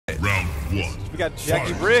We got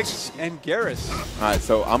Jacqui Briggs and Geras. All right,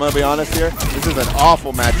 so I'm going to be honest here. This is an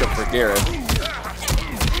awful matchup for Geras.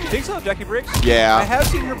 You think so, Jacqui Briggs? Yeah. I have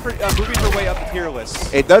seen her moving her way up the tier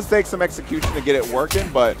list. It does take some execution to get it working,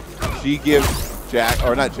 but she gives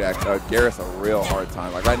Geras a real hard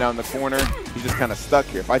time. Like right now in the corner, he's just kind of stuck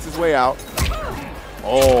here. Fights his way out.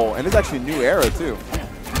 Oh, and it's actually new era too.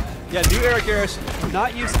 Yeah, new era Geras,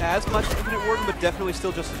 not used as much Infinite Warden, but definitely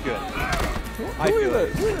still just as good. I feel it.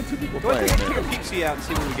 Who are the two people Go ahead playing? and take a peek see out and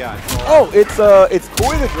see what we got. Oh, it's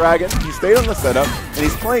Corey the Dragon. He stayed on the setup, and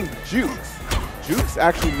he's playing Jueks. Jueks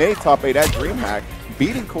actually made top 8 at DreamHack,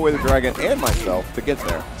 beating Corey the Dragon and myself to get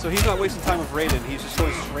there. So he's not wasting time with Raiden. He's just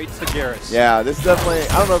going straight to Geras. Yeah, this is definitely,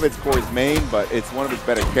 I don't know if it's Corey's main, but it's one of his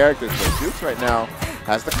better characters. But Jueks right now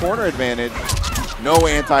has the corner advantage. No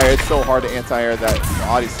anti-air. It's so hard to anti-air that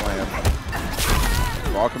body slam.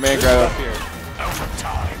 Raw command grab.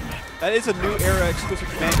 That is a new era exclusive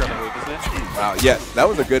command grab, I believe, isn't it? Wow, yes, that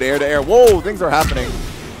was a good air-to-air. Whoa, things are happening.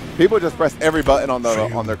 People just pressed every button on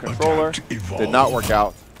their controller. Did not work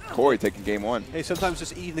out. Corey taking game 1. Hey, sometimes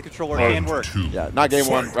just eating the controller can work. Yeah, not game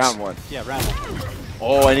 1, round 1. Yeah, round 1.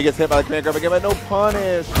 Oh, and he gets hit by the command grab again, but no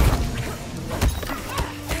punish.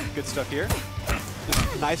 Good stuff here.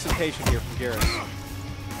 Just nice and patient here from Geras.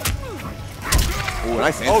 Ooh,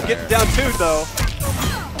 nice Oh, getting down 2, though.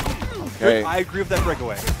 Okay. I agree with that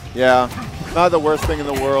breakaway. Yeah, not the worst thing in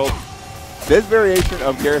the world. This variation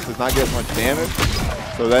of Geras does not get as much damage,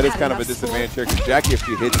 so that is kind of a disadvantage here, because Jacqui, if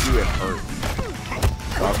she hits you, it hurts.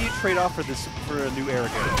 What do you trade off for a new era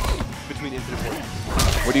Geras between Infinite Warden?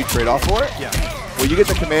 What do you trade off for it? Yeah. Well, you get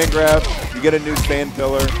the command grab, you get a new sand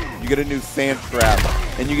pillar, you get a new sand trap,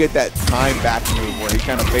 and you get that time back move where he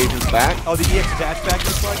kind of phases back. Oh, the EX dash back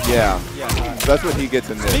looks like? Yeah. Yeah. So that's what he gets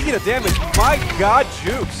in this. Speaking of damage, my God,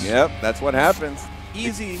 Jueks. Yep, that's what happens.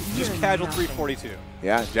 Easy, just casual 342.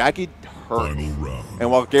 Yeah, Jacqui hurts. And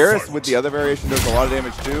while Geras with the other variation does a lot of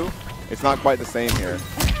damage too, it's not quite the same here.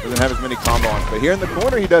 Doesn't have as many combos. But here in the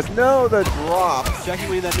corner, he does the drop. Jacqui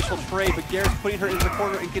winning that initial trade, but Geras putting her into the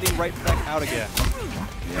corner and getting right back out again.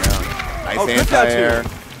 Yeah. Nice Oh, anti-air.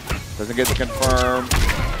 Doesn't get to confirm.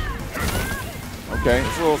 Okay,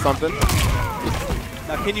 it's a little something.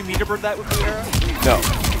 Now, can you meter bird that with the era? No.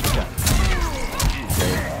 Okay.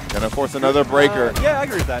 Gonna force another breaker. Yeah, I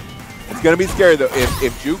agree with that. It's gonna be scary though.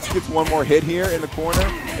 If Jueks gets one more hit here in the corner,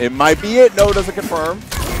 it might be it. No, doesn't confirm.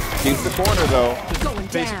 Keeps the corner though.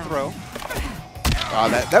 Basic throw.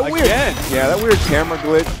 That weird. Yeah, that weird camera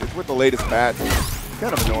glitch. It's with the latest patch. It's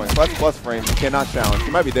kind of annoying. Plus frames. You cannot challenge. He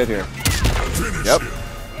might be dead here. Yep.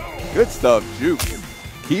 Good stuff, Jueks.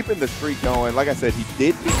 Keeping the streak going. Like I said, he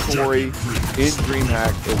did beat Corey in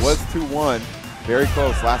DreamHack. It was 2-1. Very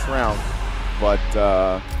close last round. But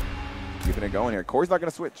keeping it going here. Corey's not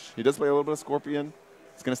going to switch. He does play a little bit of Scorpion.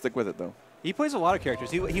 He's going to stick with it, though. He plays a lot of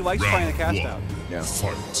characters. He likes playing the cast out. Yeah.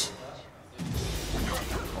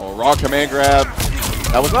 Oh, raw command grab.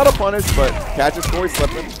 That was not a punish, but catches Corey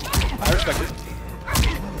slipping. I respect it.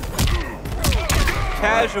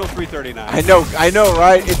 Casual 339. I know,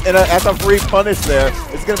 right? And that's a free punish there.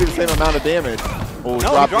 It's going to be the same amount of damage. Oh,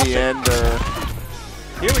 No, drop the ender.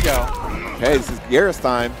 Here we go. Okay, this is Geras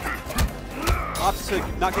time. Opts to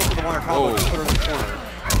not go for the longer combo, just put her in the corner.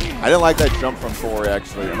 I didn't like that jump from Corey,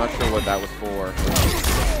 actually. I'm not sure what that was for.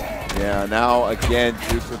 Yeah, now, again,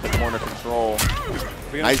 Jueks with the corner control.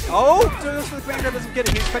 Nice. Oh, so the command grab doesn't get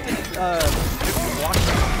it. He expected to block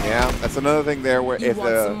that. Yeah, that's another thing there where if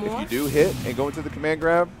you do hit and go into the command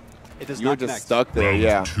grab, you're just stuck there.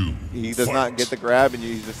 Yeah, he does not get the grab and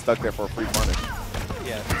you're just stuck there for a free punish.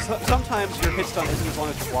 Yeah, sometimes your hit stun isn't as long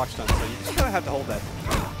as your block stun, so you just kind of have to hold that.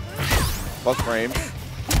 Plus frames.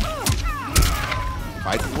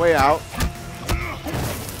 Fights his way out.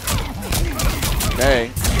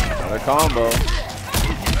 Okay, another combo.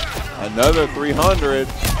 Another 300.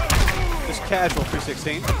 Just casual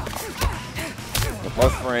 316. The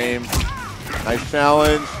plus frames. Nice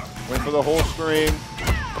challenge. Went for the whole stream.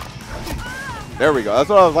 There we go. That's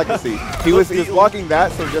what I would like to see. He was blocking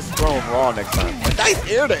that, so just throw him raw next time. Nice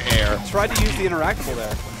air to air. Tried to use the interactable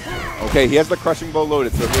there. Okay, he has the crushing blow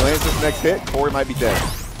loaded, so if he lands this next hit, Corey might be dead.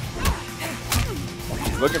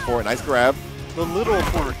 He's looking for it. Nice grab. The little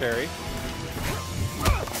corner carry.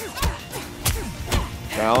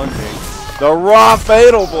 Challenging. The raw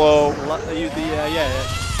fatal blow.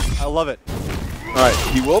 I love it. All right,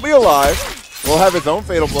 he will be alive. Will have his own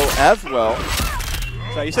fatal blow as well.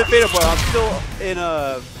 So you said fatal blow. I'm still in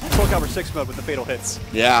a Soul Calibur 6 mode with the fatal hits.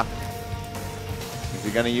 Yeah. Is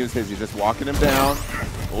he going to use his? He's just walking him down.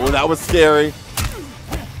 Oh, that was scary.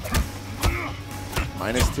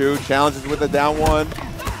 -2. Challenges with a down 1.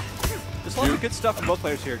 Just a lot of good stuff from both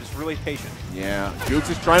players here, just really patient. Yeah, Jueks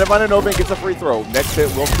is trying to find an opening, gets a free throw. Next hit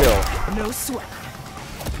will kill. No sweat.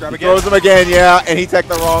 Grab He again. throws him again, yeah, and he teched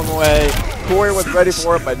the wrong way. Corey was ready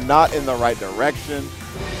for it, but not in the right direction.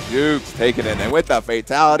 Jueks taking it in with the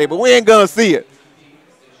fatality, but we ain't gonna see it.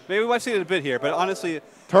 Maybe we might see it a bit here, but honestly,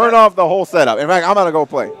 Turn off the whole setup. In fact, I'm gonna go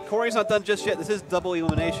play. Corey's not done just yet. This is double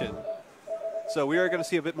elimination. So we are going to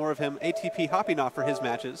see a bit more of him. ATP hopping off for his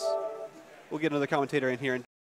matches. We'll get another commentator in here in